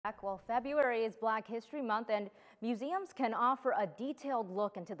back. Well, February is Black History Month, and museums can offer a detailed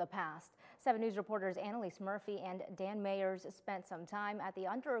look into the past. 7 News reporters Annalise Murphy and Dan Mayers spent some time at the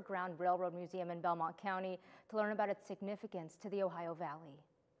Underground Railroad Museum in Belmont County to learn about its significance to the Ohio Valley.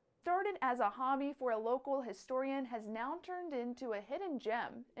 Started as a hobby for a local historian, has now turned into a hidden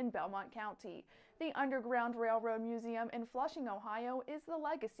gem in Belmont County. The Underground Railroad Museum in Flushing, Ohio is the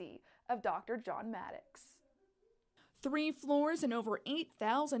legacy of Dr. John Maddox. 3 floors and over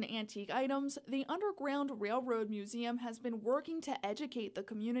 8,000 antique items, the Underground Railroad Museum has been working to educate the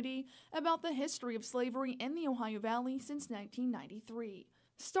community about the history of slavery in the Ohio Valley since 1993.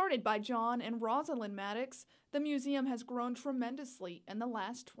 Started by John and Rosalind Maddox, the museum has grown tremendously in the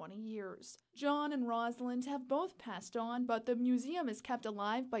last 20 years. John and Rosalind have both passed on, but the museum is kept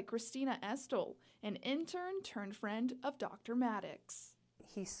alive by Christina Estel, an intern turned friend of Dr. Maddox.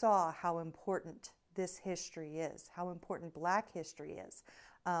 He saw how important this history is, how important Black history is.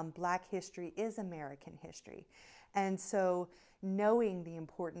 Black history is American history. And so knowing the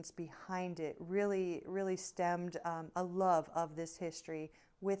importance behind it really stemmed a love of this history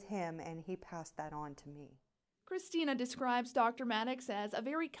with him, and he passed that on to me. Christina describes Dr. Maddox as a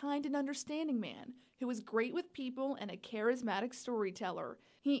very kind and understanding man who was great with people and a charismatic storyteller.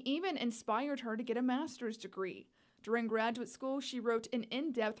 He even inspired her to get a master's degree. During graduate school, she wrote an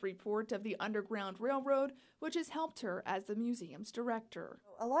in-depth report of the Underground Railroad, which has helped her as the museum's director.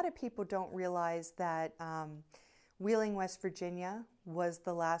 A lot of people don't realize that Wheeling, West Virginia was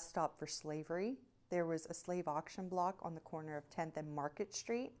the last stop for slavery. There was a slave auction block on the corner of 10th and Market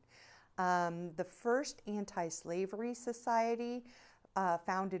Street. The first anti-slavery society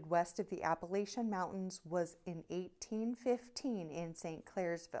founded west of the Appalachian Mountains was in 1815 in St.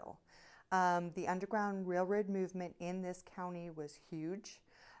 Clairsville. The Underground Railroad movement in this county was huge.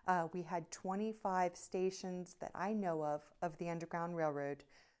 We had 25 stations that I know of the Underground Railroad.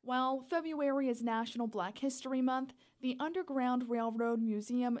 While February is National Black History Month, the Underground Railroad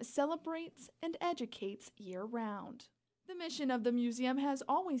Museum celebrates and educates year-round. The mission of the museum has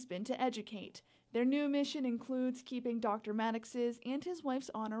always been to educate. Their new mission includes keeping Dr. Maddox's and his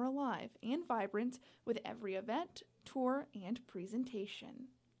wife's honor alive and vibrant with every event, tour, and presentation.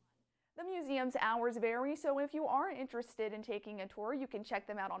 The museum's hours vary, so if you are interested in taking a tour, you can check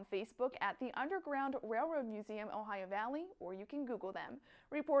them out on Facebook at the Underground Railroad Museum, Ohio Valley, or you can Google them.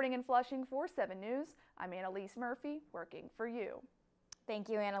 Reporting in Flushing for 7 News, I'm Annalise Murphy, working for you. Thank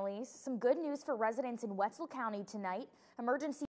you, Annalise. Some good news for residents in Wetzel County tonight. Emergency